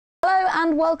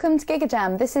and welcome to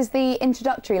Gigajam. This is the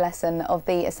introductory lesson of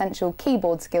the Essential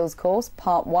Keyboard Skills course,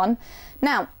 Part 1.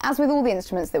 Now, as with all the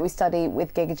instruments that we study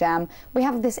with Gigajam, we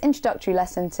have this introductory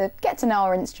lesson to get to know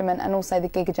our instrument and also the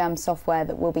Gigajam software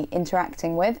that we'll be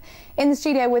interacting with. In the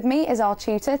studio with me is our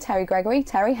tutor, Gregory.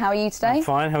 Terry, how are you today? I'm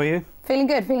fine, how are you? Feeling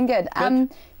good, feeling good.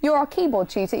 You're our keyboard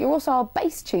tutor, you're also our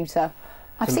bass tutor.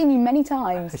 I've seen you many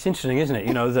times. It's interesting, isn't it?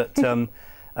 You know, that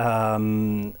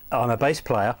I'm a bass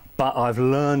player, but I've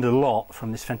learned a lot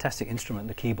from this fantastic instrument,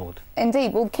 the keyboard.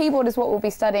 Indeed. Well, the keyboard is what we'll be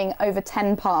studying over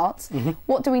 10 parts.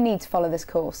 What do we need to follow this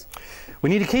course? We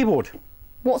need a keyboard.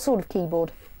 What sort of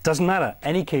keyboard? Doesn't matter,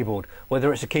 any keyboard.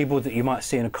 Whether it's a keyboard that you might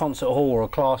see in a concert hall or a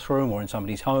classroom or in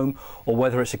somebody's home, or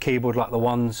whether it's a keyboard like the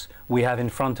ones we have in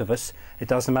front of us, it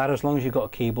doesn't matter. As long as you've got a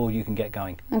keyboard, you can get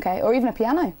going. OK, or even a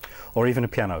piano. Or even a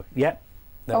piano, yep,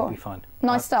 that would be fine.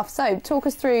 Nice stuff. So, talk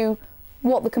us through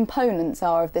what the components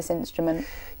are of this instrument.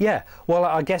 Yeah, well,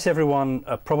 I guess everyone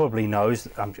probably knows,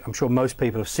 I'm sure most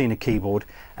people have seen a keyboard,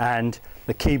 and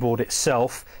the keyboard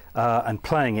itself and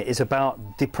playing it is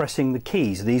about depressing the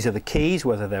keys. These are the keys,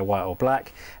 whether they're white or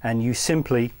black, and you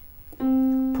simply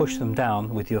push them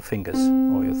down with your fingers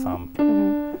or your thumb.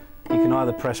 You can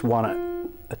either press one at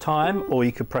a time, or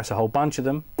you could press a whole bunch of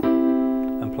them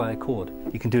and play a chord.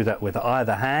 You can do that with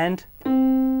either hand,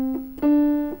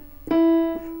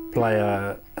 play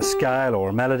a scale or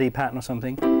a melody pattern or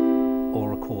something,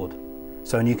 or a chord.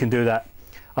 So, and you can do that,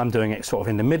 I'm doing it sort of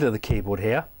in the middle of the keyboard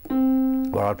here,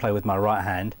 where I'd play with my right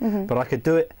hand, but I could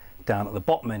do it down at the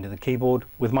bottom end of the keyboard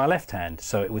with my left hand,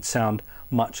 so it would sound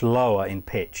much lower in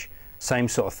pitch. Same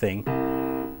sort of thing.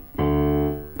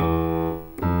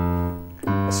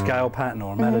 A scale pattern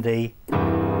or a melody,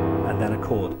 and then a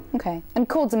chord. OK, and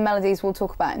chords and melodies we'll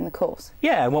talk about in the course.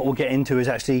 Yeah, and what we'll get into is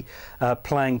actually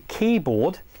playing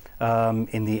keyboard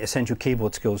in the Essential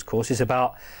Keyboard Skills course is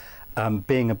about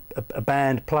being a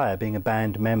band player, being a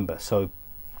band member. So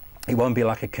it won't be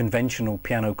like a conventional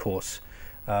piano course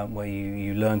where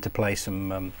you learn to play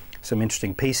some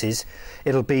interesting pieces.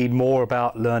 It'll be more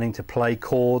about learning to play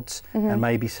chords and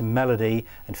maybe some melody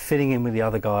and fitting in with the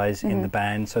other guys in the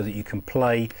band so that you can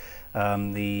play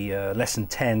the Lesson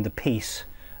 10, the piece,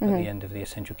 at the end of the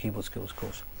Essential Keyboard Skills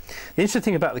course. The interesting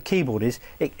thing about the keyboard is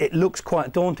it looks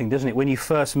quite daunting, doesn't it? When you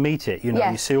first meet it, you know,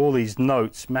 you see all these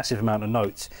notes, massive amount of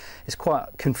notes. It's quite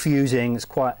confusing, it's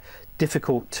quite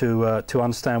difficult to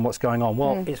understand what's going on.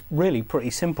 Well, it's really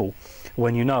pretty simple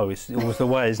when you know. It's always the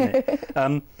way, isn't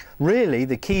it? Really,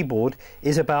 the keyboard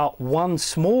is about one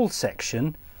small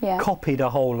section copied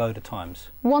a whole load of times.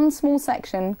 One small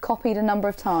section copied a number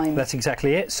of times. That's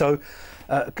exactly it. So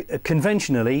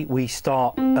conventionally we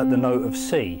start at the note of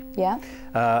C.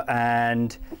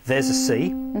 And there's a C.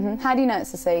 How do you know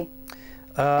it's a C?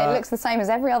 It looks the same as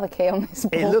every other key on this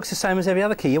board. It looks the same as every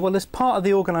other key. Well, as part of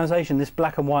the organisation, this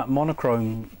black and white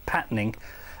monochrome patterning,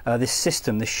 this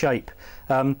system, this shape,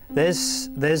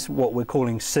 there's what we're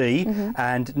calling C,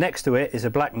 and next to it is a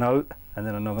black note, and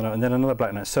then another note, and then another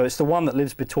black note. So it's the one that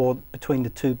lives between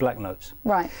the two black notes.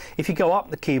 Right. If you go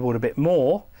up the keyboard a bit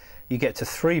more, you get to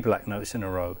 3 black notes in a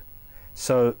row.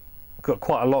 So we've got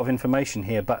quite a lot of information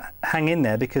here, but hang in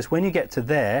there, because when you get to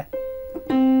there,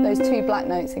 those 2 black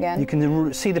notes again, you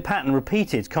can see the pattern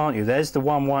repeated, can't you? There's the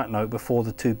 1 white note before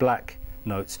the 2 black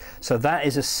notes. So that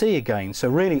is a C again. So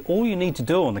really all you need to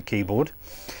do on the keyboard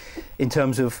in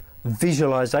terms of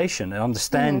visualization and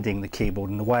understanding the keyboard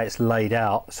and the way it's laid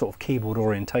out, sort of keyboard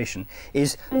orientation,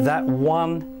 is that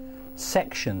one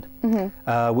section,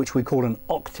 which we call an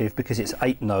octave because it's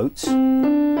 8 notes.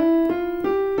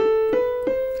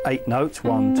 8 notes,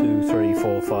 1, 2, 3,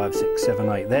 4, 5, 6, 7,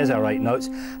 8. There's our 8 notes,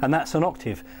 and that's an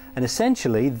octave. And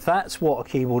essentially, that's what a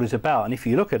keyboard is about. And if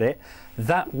you look at it,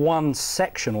 that one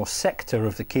section or sector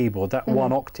of the keyboard, that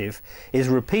one octave, is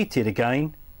repeated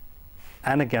again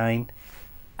and again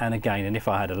and again. And if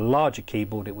I had a larger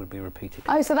keyboard, it would be repeated.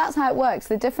 Oh, so that's how it works.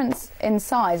 The difference in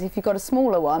size, if you've got a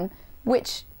smaller one,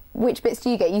 which bits do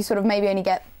you get? You sort of maybe only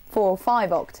get 4 or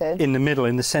 5 octaves. In the middle,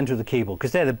 in the centre of the keyboard,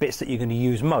 because they're the bits that you're going to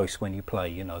use most when you play,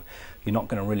 you know. You're not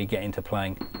going to really get into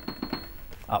playing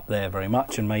up there very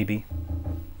much, and maybe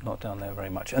not down there very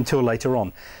much, until later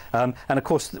on. And of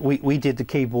course, we did the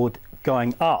keyboard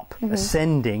going up,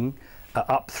 ascending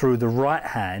up through the right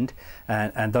hand,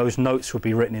 and those notes would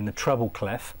be written in the treble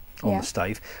clef on the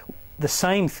stave. The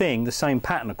same thing, the same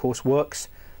pattern, of course, works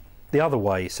the other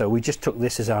way. So we just took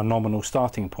this as our nominal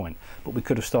starting point, but we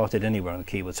could have started anywhere on the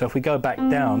keyboard. So if we go back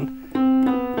down,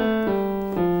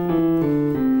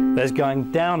 there's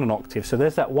going down an octave. So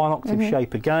there's that 1 octave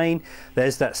shape again.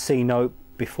 There's that C note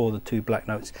before the 2 black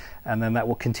notes, and then that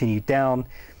will continue down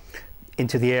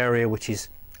into the area which is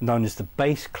known as the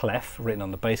bass clef, written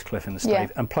on the bass clef in the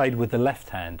stave, and played with the left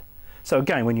hand. So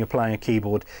again, when you're playing a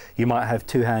keyboard, you might have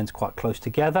two hands quite close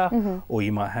together, or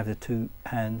you might have the two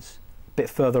hands a bit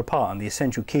further apart, and the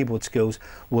essential keyboard skills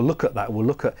will look at that. We'll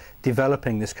look at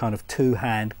developing this kind of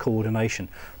two-hand coordination,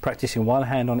 practicing one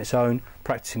hand on its own,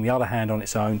 practicing the other hand on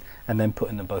its own, and then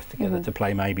putting them both together to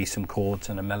play maybe some chords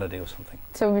and a melody or something.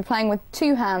 So we'll be playing with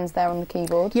two hands there on the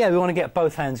keyboard? Yeah, we want to get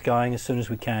both hands going as soon as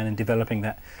we can and developing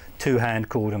that two-hand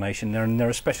coordination. There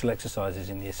are special exercises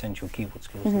in the essential keyboard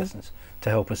skills lessons to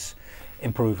help us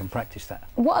improve and practice that.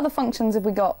 What other functions have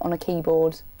we got on a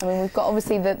keyboard? I mean, we've got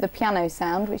obviously the piano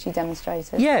sound, which you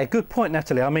demonstrated. Yeah, good point,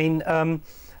 Natalie. I mean,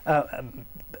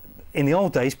 in the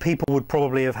old days, people would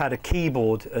probably have had a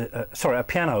keyboard, a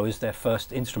piano as their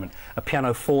first instrument, a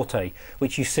pianoforte,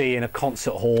 which you see in a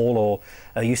concert hall, or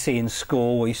you see in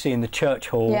school, or you see in the church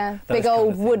hall. Yeah, big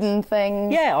old wooden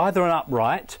thing. Yeah, either an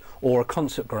upright or a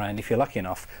concert grand, if you're lucky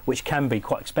enough, which can be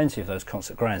quite expensive, those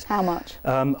concert grands. How much?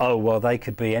 Oh, well, they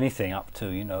could be anything up to,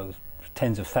 you know,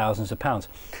 tens of thousands of pounds.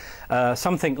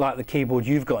 Something like the keyboard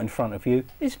you've got in front of you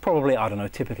is probably, I don't know,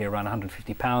 typically around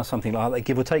 £150, something like that,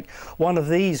 give or take. One of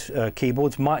these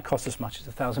keyboards might cost as much as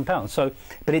 £1,000. So,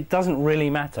 but it doesn't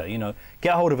really matter, you know.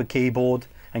 Get hold of a keyboard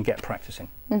and get practicing.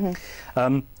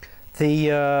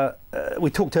 We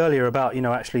talked earlier about, you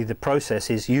know, actually the process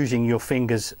is using your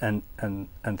fingers and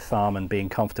thumb and being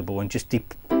comfortable and just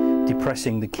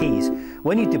depressing the keys.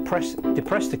 When you depress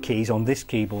the keys on this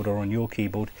keyboard or on your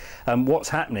keyboard, what's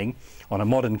happening on a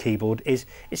modern keyboard is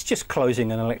it's just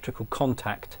closing an electrical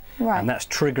contact, and that's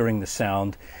triggering the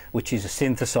sound, which is a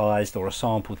synthesized or a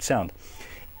sampled sound.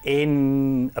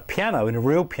 In a piano, in a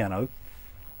real piano,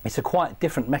 it's a quite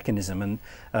different mechanism,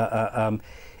 and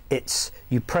it's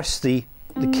you press the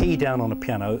key down on a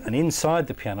piano, and inside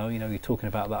the piano, you know, you're talking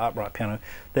about the upright piano,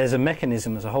 there's a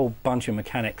mechanism, there's a whole bunch of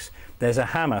mechanics. There's a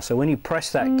hammer, so when you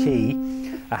press that key,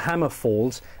 a hammer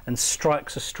falls and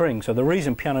strikes a string. So the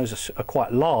reason pianos are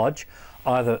quite large,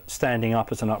 either standing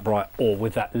up as an upright or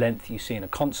with that length you see in a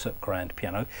concert grand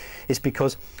piano, is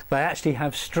because they actually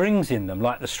have strings in them,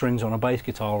 like the strings on a bass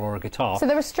guitar or a guitar. So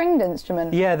they're a stringed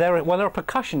instrument? Yeah, they're a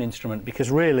percussion instrument, because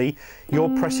really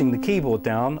you're pressing the keyboard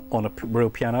down on a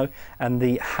real piano, and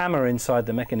the hammer inside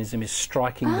the mechanism is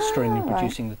striking the string and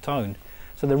producing the tone.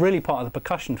 So they're really part of the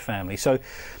percussion family. So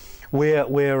we're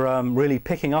really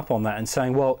picking up on that and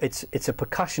saying, well, it's a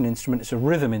percussion instrument, it's a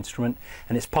rhythm instrument,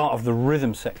 and it's part of the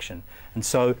rhythm section. And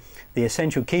so the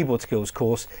Essential Keyboard Skills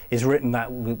course is written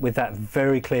with that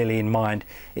very clearly in mind.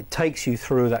 It takes you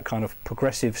through that kind of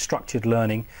progressive, structured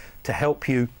learning to help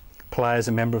you play as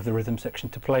a member of the rhythm section,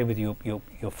 to play with your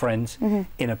friends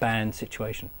in a band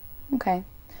situation. Okay.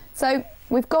 So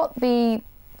we've got the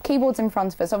keyboards in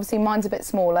front of us. Obviously mine's a bit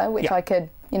smaller, which I could,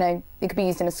 you know, it could be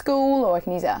used in a school, or I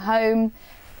can use it at home.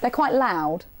 They're quite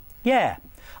loud. Yeah.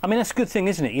 I mean, that's a good thing,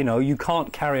 isn't it? You know, you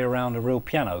can't carry around a real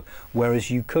piano, whereas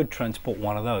you could transport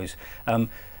one of those.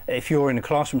 If you're in a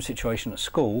classroom situation at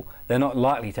school, they're not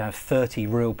likely to have 30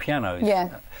 real pianos.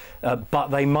 Yeah. But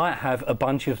they might have a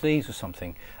bunch of these or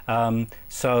something. But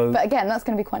again, that's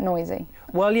going to be quite noisy.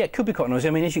 Well, yeah, it could be quite noisy.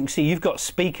 I mean, as you can see, you've got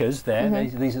speakers there.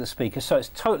 These are the speakers. So it's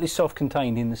totally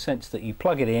self-contained in the sense that you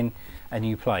plug it in and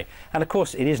you play. And of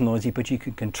course, it is noisy, but you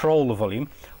can control the volume.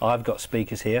 I've got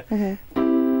speakers here.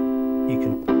 You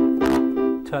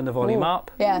can turn the volume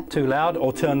up, too loud,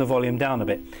 or turn the volume down a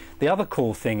bit. The other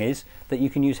cool thing is that you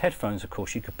can use headphones, of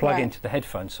course. You could plug into the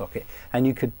headphone socket, and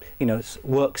you could, you know,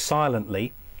 work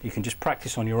silently. You can just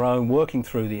practice on your own, working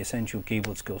through the Essential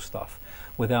Keyboard Skills stuff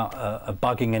without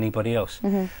bugging anybody else.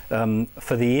 For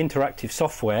the interactive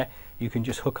software, you can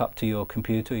just hook up to your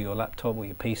computer, your laptop, or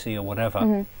your PC, or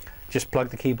whatever. Just plug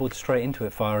the keyboard straight into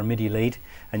it via a MIDI lead,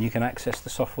 and you can access the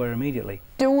software immediately.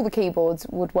 Do all the keyboards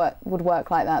would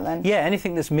work like that then? Yeah,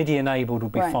 anything that's MIDI enabled will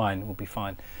be fine. Will be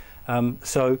fine.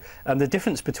 So the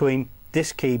difference between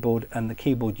this keyboard and the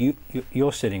keyboard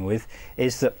you're sitting with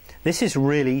is that this is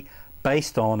really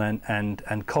based on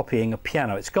and copying a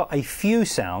piano. It's got a few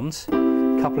sounds,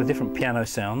 a couple of different piano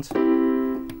sounds. There's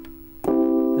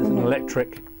an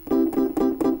electric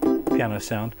piano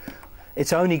sound.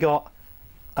 It's only got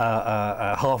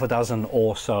half a dozen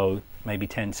or so, maybe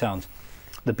 10 sounds.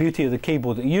 The beauty of the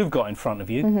keyboard that you've got in front of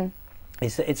you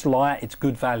is that it's light, it's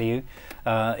good value,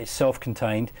 it's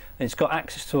self-contained, and it's got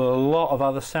access to a lot of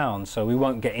other sounds, so we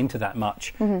won't get into that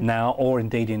much now, or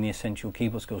indeed in the Essential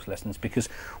Keyboard Skills lessons, because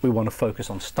we want to focus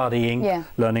on studying,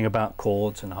 learning about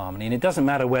chords and harmony. And it doesn't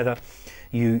matter whether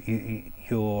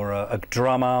you're a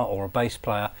drummer or a bass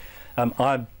player.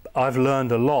 I've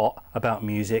learned a lot about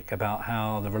music, about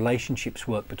how the relationships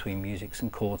work between musics and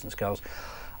chords and scales.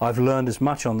 I've learned as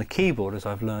much on the keyboard as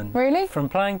I've learned from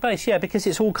playing bass. Yeah, because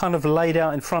it's all kind of laid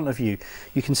out in front of you.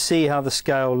 You can see how the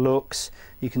scale looks,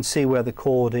 you can see where the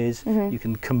chord is, you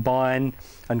can combine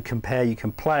and compare, you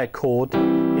can play a chord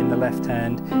in the left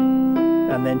hand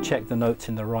and then check the notes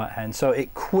in the right hand. So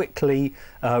it quickly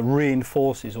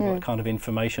reinforces all that kind of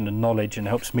information and knowledge and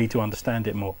helps me to understand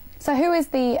it more. So who is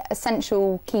the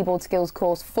Essential Keyboard Skills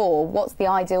course for? What's the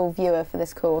ideal viewer for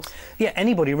this course? Yeah,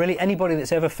 anybody really, anybody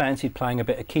that's ever fancied playing a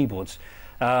bit of keyboards.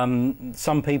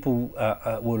 Some people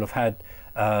will have had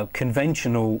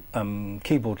conventional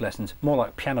keyboard lessons, more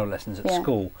like piano lessons at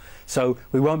school. So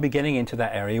we won't be getting into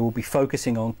that area. We'll be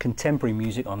focusing on contemporary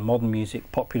music, on modern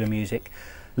music, popular music,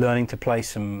 learning to play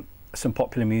some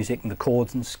popular music and the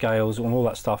chords and scales and all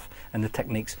that stuff and the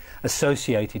techniques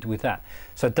associated with that.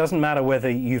 So it doesn't matter whether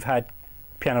you've had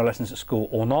piano lessons at school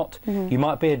or not. You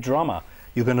might be a drummer.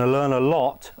 You're going to learn a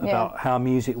lot about how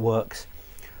music works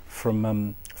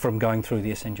from going through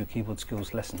the Essential Keyboard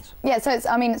Skills lessons. Yeah, so it's,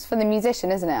 I mean, it's for the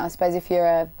musician, isn't it? I suppose if you're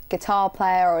a guitar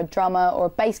player or a drummer or a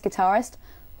bass guitarist,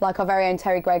 like our very own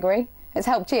Gregory, it's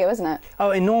helped you, isn't it?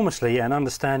 Oh, enormously, yeah. An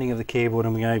understanding of the keyboard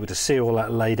and being able to see all that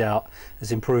laid out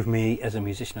has improved me as a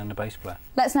musician and a bass player.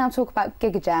 Let's now talk about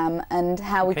Gigajam and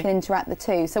how we can interact the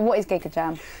two. So what is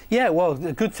Gigajam? Yeah, well,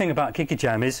 the good thing about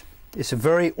Gigajam is it's a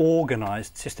very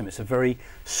organised system. It's a very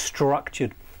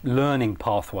structured learning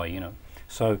pathway, you know.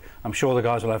 So I'm sure the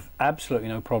guys will have absolutely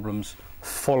no problems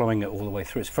following it all the way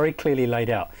through. It's very clearly laid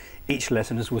out. Each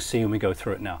lesson, as we'll see when we go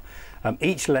through it now.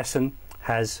 Each lesson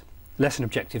has lesson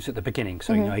objectives at the beginning,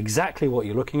 so you know exactly what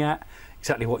you're looking at,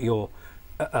 exactly what you're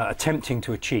attempting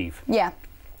to achieve. Yeah.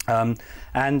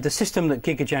 And the system that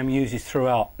Gigajam uses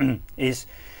throughout is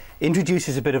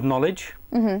introduces a bit of knowledge,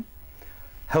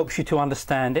 helps you to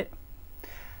understand it,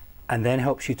 and then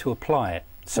helps you to apply it.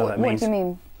 So that means, what do you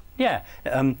mean? Yeah,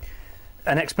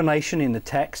 an explanation in the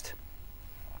text,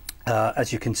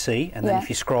 as you can see, and then if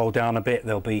you scroll down a bit,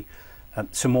 there'll be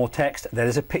some more text.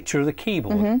 There's a picture of the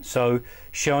keyboard, so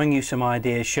showing you some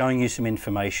ideas, showing you some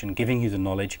information, giving you the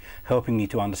knowledge, helping you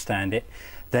to understand it.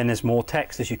 Then there's more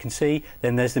text, as you can see.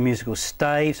 Then there's the musical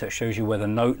stave, so it shows you where the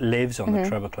note lives on the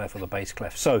treble clef or the bass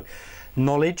clef. So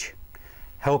knowledge,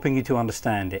 helping you to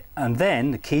understand it. And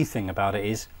then the key thing about it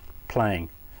is playing,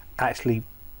 actually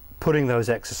putting those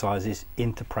exercises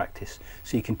into practice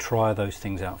so you can try those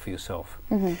things out for yourself.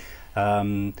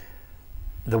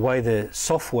 The way the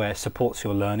software supports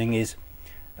your learning is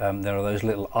there are those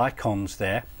little icons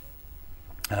there.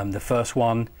 The first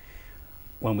one,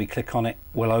 when we click on it,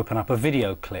 will open up a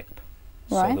video clip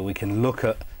so that we can look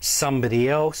at somebody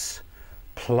else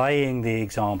playing the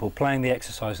example, playing the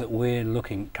exercise that we're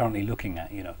currently looking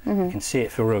at. You know, you can see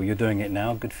it for real. You're doing it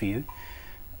now. Good for you.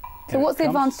 So what's the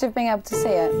advantage of being able to see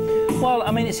it? Well,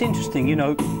 I mean, it's interesting. You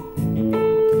know,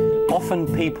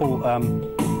 often people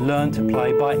learn to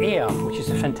play by ear, which is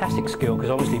a fantastic skill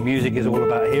because obviously music is all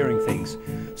about hearing things.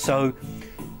 So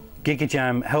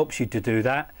Gigajam helps you to do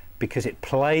that because it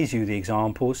plays you the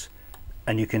examples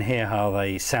and you can hear how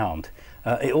they sound.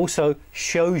 It also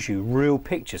shows you real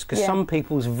pictures because some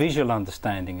people's visual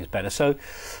understanding is better. So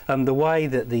the way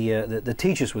that the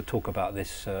teachers would talk about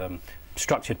this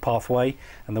structured pathway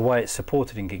and the way it's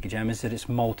supported in Gigajam is that it's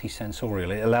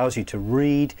multi-sensorial. It allows you to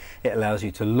read, it allows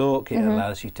you to look, it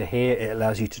allows you to hear, it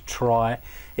allows you to try.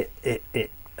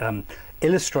 It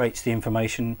illustrates the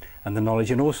information and the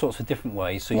knowledge in all sorts of different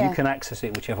ways, so you can access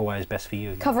it whichever way is best for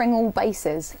you. Covering all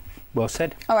bases. Well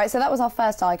said. All right, so that was our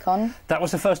first icon. That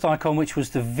was the first icon, which was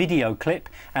the video clip,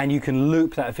 and you can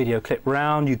loop that video clip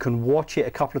round, you can watch it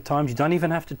a couple of times, you don't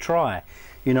even have to try.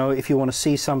 You know, if you want to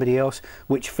see somebody else,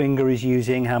 which finger is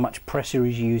using, how much pressure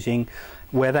is using,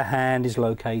 where the hand is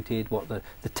located, what the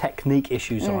technique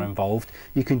issues are involved,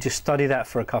 you can just study that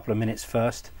for a couple of minutes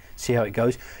first, see how it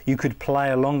goes. You could play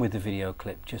along with the video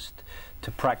clip just to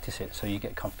practice it so you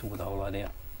get comfortable with the whole idea.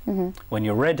 When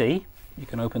you're ready, you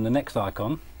can open the next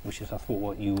icon, which is, I thought,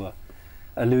 what you were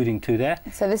alluding to there.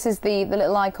 So this is the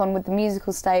little icon with the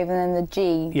musical stave and then the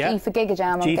G. G for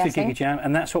Gigajam, I'm guessing. G for Gigajam,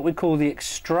 and that's what we call the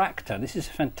extractor. This is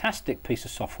a fantastic piece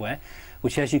of software,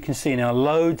 which, as you can see now,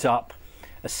 loads up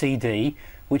a CD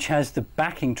which has the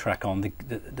backing track on,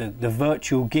 the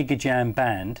virtual Gigajam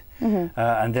band,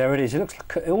 and there it is. It looks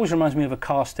like, it always reminds me of a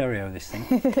car stereo, this thing.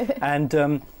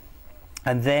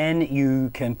 And then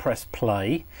you can press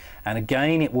play, and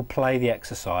again it will play the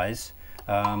exercise.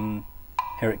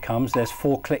 Here it comes. There's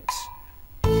 4 clicks.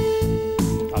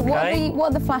 Okay.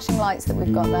 What are the flashing lights that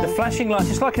we've got there? The flashing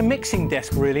lights, it's like a mixing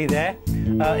desk really there.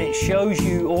 It shows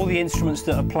you all the instruments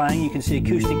that are playing. You can see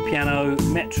acoustic piano,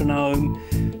 metronome,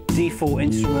 default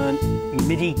instrument,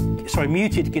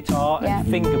 muted guitar and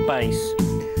finger bass.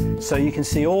 So you can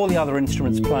see all the other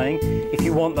instruments playing. If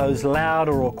you want those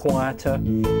louder or quieter,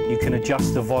 you can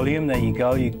adjust the volume. There you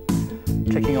go, you're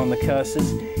clicking on the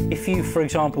cursors. If you, for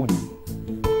example,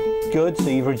 good, so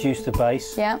you've reduced the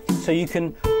bass. Yeah. So you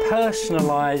can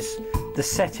personalise the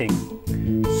setting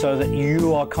so that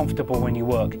you are comfortable when you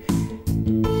work.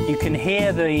 You can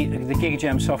hear the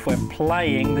Gigajam software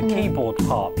playing the keyboard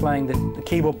part, playing the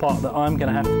keyboard part that I'm going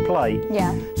to have to play.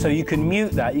 Yeah. So you can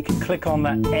mute that. You can click on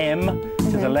that M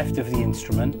to the left of the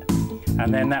instrument,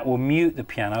 and then that will mute the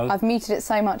piano. I've muted it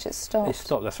so much it's stopped. It's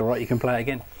stopped. That's all right. You can play it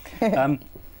again.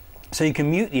 So you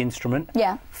can mute the instrument.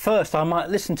 Yeah. First, I might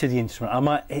listen to the instrument. I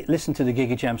might listen to the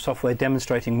Gigajam software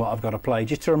demonstrating what I've got to play,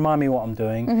 just to remind me what I'm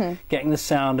doing, getting the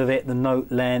sound of it, the note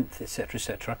length, etc.,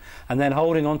 etc., and then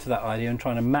holding on to that idea and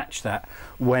trying to match that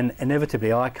when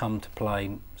inevitably I come to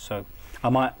play. So I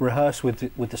might rehearse with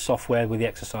the software, with the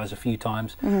exercise a few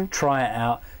times, try it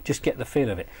out, just get the feel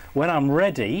of it. When I'm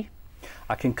ready,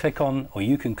 I can click on, or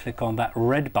you can click on that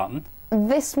red button.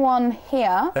 This one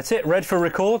here. That's it. Red for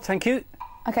record. Thank you.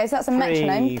 Okay, so that's a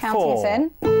metronome, counting us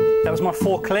in. That was my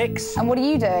 4 clicks. And what are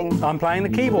you doing? I'm playing the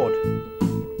keyboard.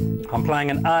 I'm playing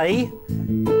an A,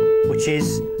 which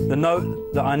is the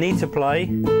note that I need to play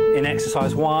in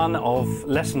exercise 1 of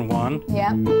lesson 1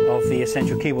 of the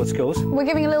Essential Keyboard Skills. We're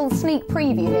giving a little sneak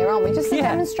preview here, aren't we? Just a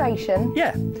demonstration.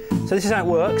 Yeah. So this is how it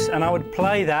works, and I would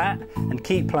play that and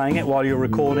keep playing it while you're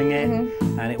recording it,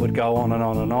 and it would go on and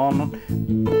on and on.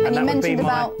 And you mentioned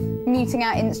about muting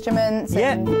out instruments.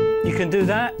 Yeah, you can do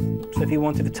that. So if you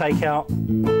wanted to take out...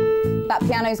 That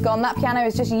piano's gone. That piano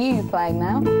is just you playing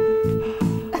now.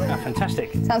 Oh,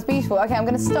 fantastic. Sounds beautiful. Okay, I'm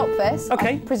going to stop this.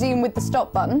 Okay. I presume with the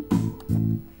stop button.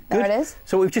 There it is.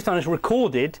 So what we've just done is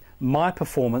recorded my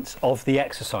performance of the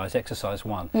exercise, exercise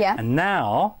 1. Yeah. And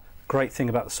now, great thing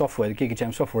about the software, the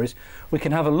Gigajam software, is we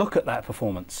can have a look at that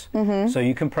performance. So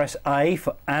you can press A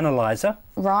for analyzer.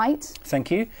 Right.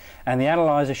 Thank you. And the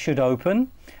analyzer should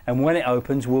open. And when it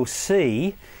opens, we'll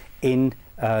see in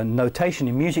notation,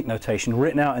 in music notation,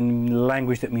 written out in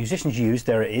language that musicians use,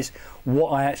 there it is, what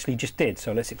I actually just did.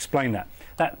 So let's explain that.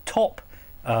 That top,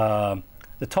 the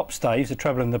top staves, the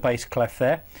treble and the bass clef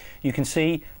there, you can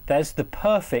see there's the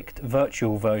perfect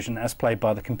virtual version as played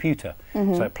by the computer.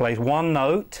 So it plays one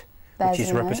note, which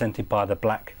is represented by the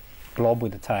black blob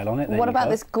with the tail on it. What about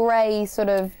this grey sort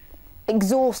of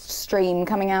exhaust stream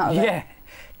coming out of it? Yeah.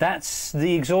 That's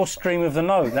the exhaust stream of the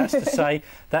note. That's to say,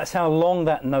 that's how long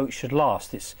that note should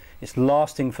last. It's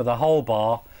lasting for the whole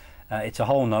bar. It's a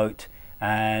whole note,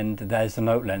 and there's the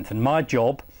note length. And my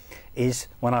job is,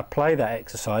 when I play that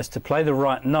exercise, to play the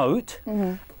right note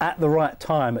at the right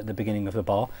time at the beginning of the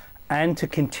bar, and to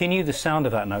continue the sound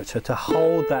of that note. So to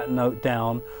hold that note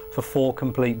down for 4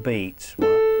 complete beats.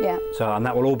 Yeah. So, and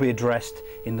that will all be addressed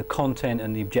in the content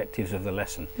and the objectives of the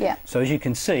lesson. Yeah. So as you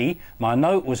can see, my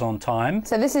note was on time.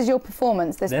 So this is your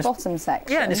performance, this bottom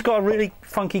section. Yeah, and it's got a really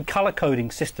funky colour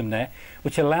coding system there,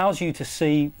 which allows you to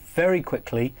see very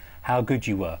quickly how good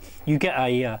you were. You get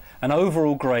an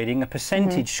overall grading, a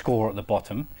percentage score at the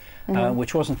bottom,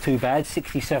 which wasn't too bad,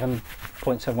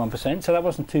 67.71%, so that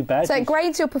wasn't too bad. So it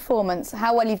grades your performance,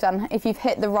 how well you've done, if you've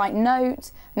hit the right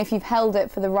note, and if you've held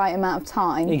it for the right amount of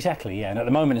time. Exactly, yeah, and at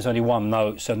the moment it's only one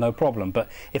note, so no problem, but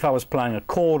if I was playing a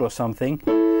chord or something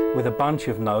with a bunch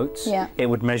of notes, it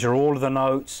would measure all of the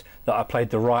notes, that I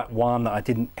played the right one, that I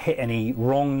didn't hit any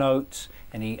wrong notes,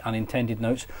 any unintended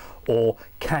notes, or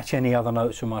catch any other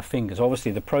notes with my fingers.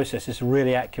 Obviously the process is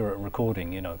really accurate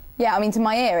recording, you know. Yeah, I mean, to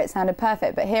my ear it sounded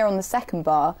perfect, but here on the second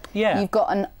bar, you've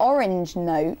got an orange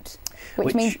note,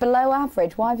 which means below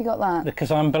average. Why have you got that? Because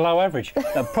I'm below average.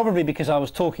 Probably because I was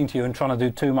talking to you and trying to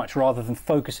do too much rather than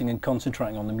focusing and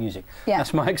concentrating on the music. Yeah.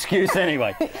 That's my excuse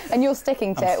anyway. And you're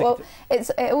sticking to it. Well,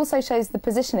 it also shows the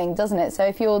positioning, doesn't it? So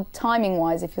if you're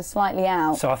timing-wise, if you're slightly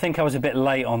out... So I think I was a bit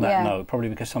late on that note, probably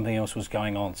because something else was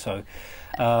going on. So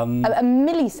a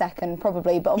millisecond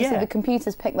probably, but obviously the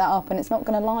computers pick that up and it's not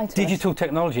going to lie to us. Digital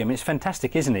technology, I mean, it's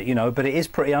fantastic, isn't it? You know, but it is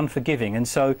pretty unforgiving, and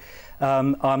so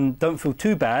I don't feel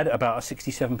too bad about a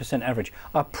 67% average.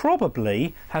 I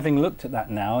probably, having looked at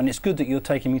that now, and it's good that you're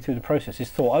taking me through the process, is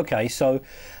thought, okay, so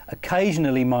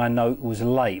occasionally my note was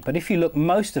late, but if you look,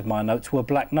 most of my notes were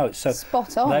black notes, so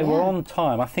spot on, they were on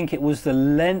time. I think it was the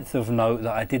length of note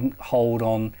that I didn't hold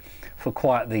on for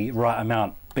quite the right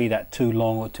amount, be that too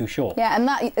long or too short. Yeah, and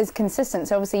that is consistent.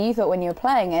 So obviously you thought when you were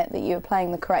playing it that you were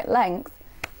playing the correct length,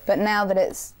 but now that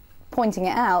it's pointing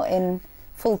it out in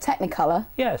full Technicolor.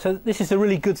 Yeah, so this is the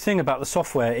really good thing about the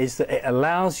software, is that it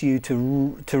allows you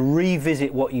to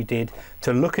revisit what you did,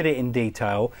 to look at it in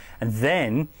detail, and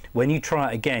then when you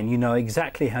try it again, you know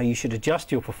exactly how you should adjust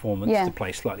your performance to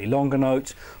play slightly longer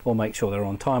notes or make sure they're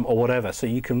on time or whatever. So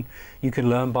you can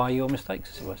learn by your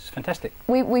mistakes. It's fantastic.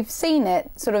 We've seen it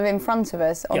sort of in front of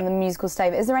us on the musical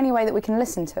staver. Is there any way that we can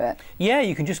listen to it? Yeah,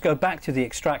 you can just go back to the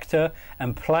extractor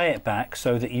and play it back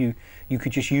so that you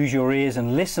could just use your ears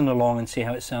and listen along and see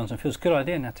how it sounds and feels. Good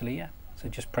idea, Natalie, yeah. So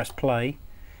just press play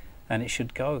and it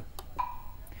should go.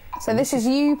 So this is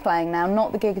you playing now,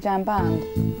 not the Gigajam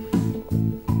band?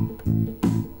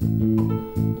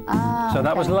 So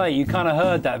that was late. You kind of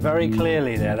heard that very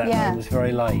clearly there. That note was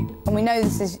very late. And we know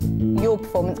this is your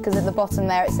performance because at the bottom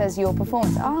there it says your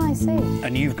performance. Ah, I see.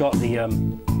 And you've got the...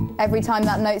 Every time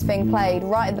that note's being played,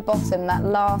 right at the bottom, that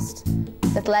last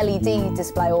little LED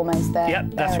display almost there. Yep,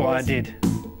 that's what I did.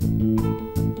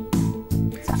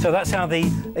 So that's how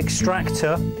the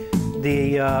extractor,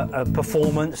 the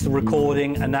performance, the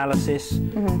recording, analysis,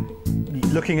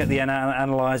 looking at the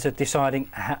analyzer, deciding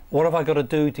what have I got to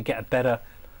do to get a better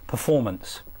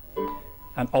performance.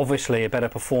 And obviously a better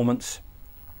performance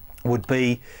would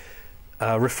be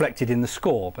reflected in the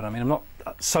score, but I mean I'm not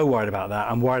so worried about that.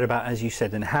 I'm worried about, as you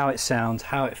said, and how it sounds,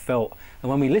 how it felt, and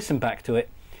when we listened back to it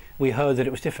we heard that it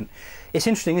was different. It's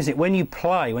interesting, isn't it, when you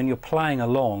play, when you're playing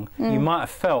along, you might have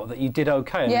felt that you did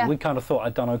okay. I mean, we kind of thought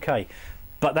I'd done okay,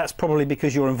 but that's probably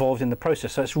because you're involved in the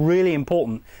process. So it's really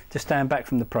important to stand back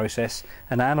from the process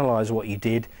and analyse what you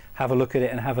did, have a look at it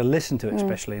and have a listen to it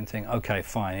especially, and think, okay,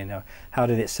 fine, you know, how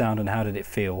did it sound and how did it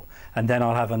feel? And then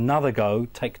I'll have another go,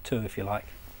 take two if you like,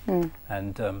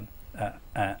 and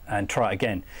try it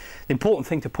again. The important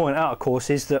thing to point out, of course,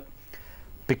 is that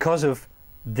because of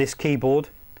this keyboard,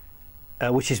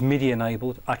 which is MIDI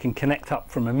enabled, I can connect up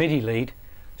from a MIDI lead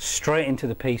straight into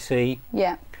the PC.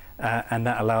 Yeah. And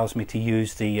that allows me to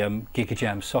use the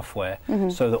Gigajam software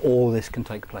so that all this can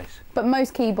take place. But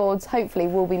most keyboards hopefully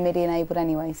will be MIDI enabled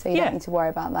anyway, so you don't need to worry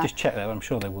about that. Just check that, I'm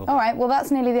sure they will be. All right, well that's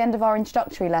nearly the end of our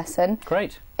introductory lesson.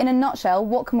 Great. In a nutshell,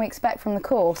 what can we expect from the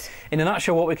course? In a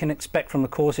nutshell, what we can expect from the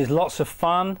course is lots of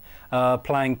fun,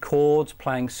 playing chords,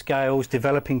 playing scales,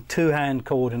 developing two-hand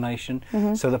coordination,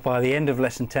 so that by the end of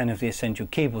lesson 10 of the Essential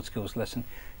Keyboard Skills lesson,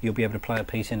 you'll be able to play a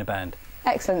piece in a band.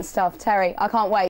 Excellent stuff, Terry. I can't wait.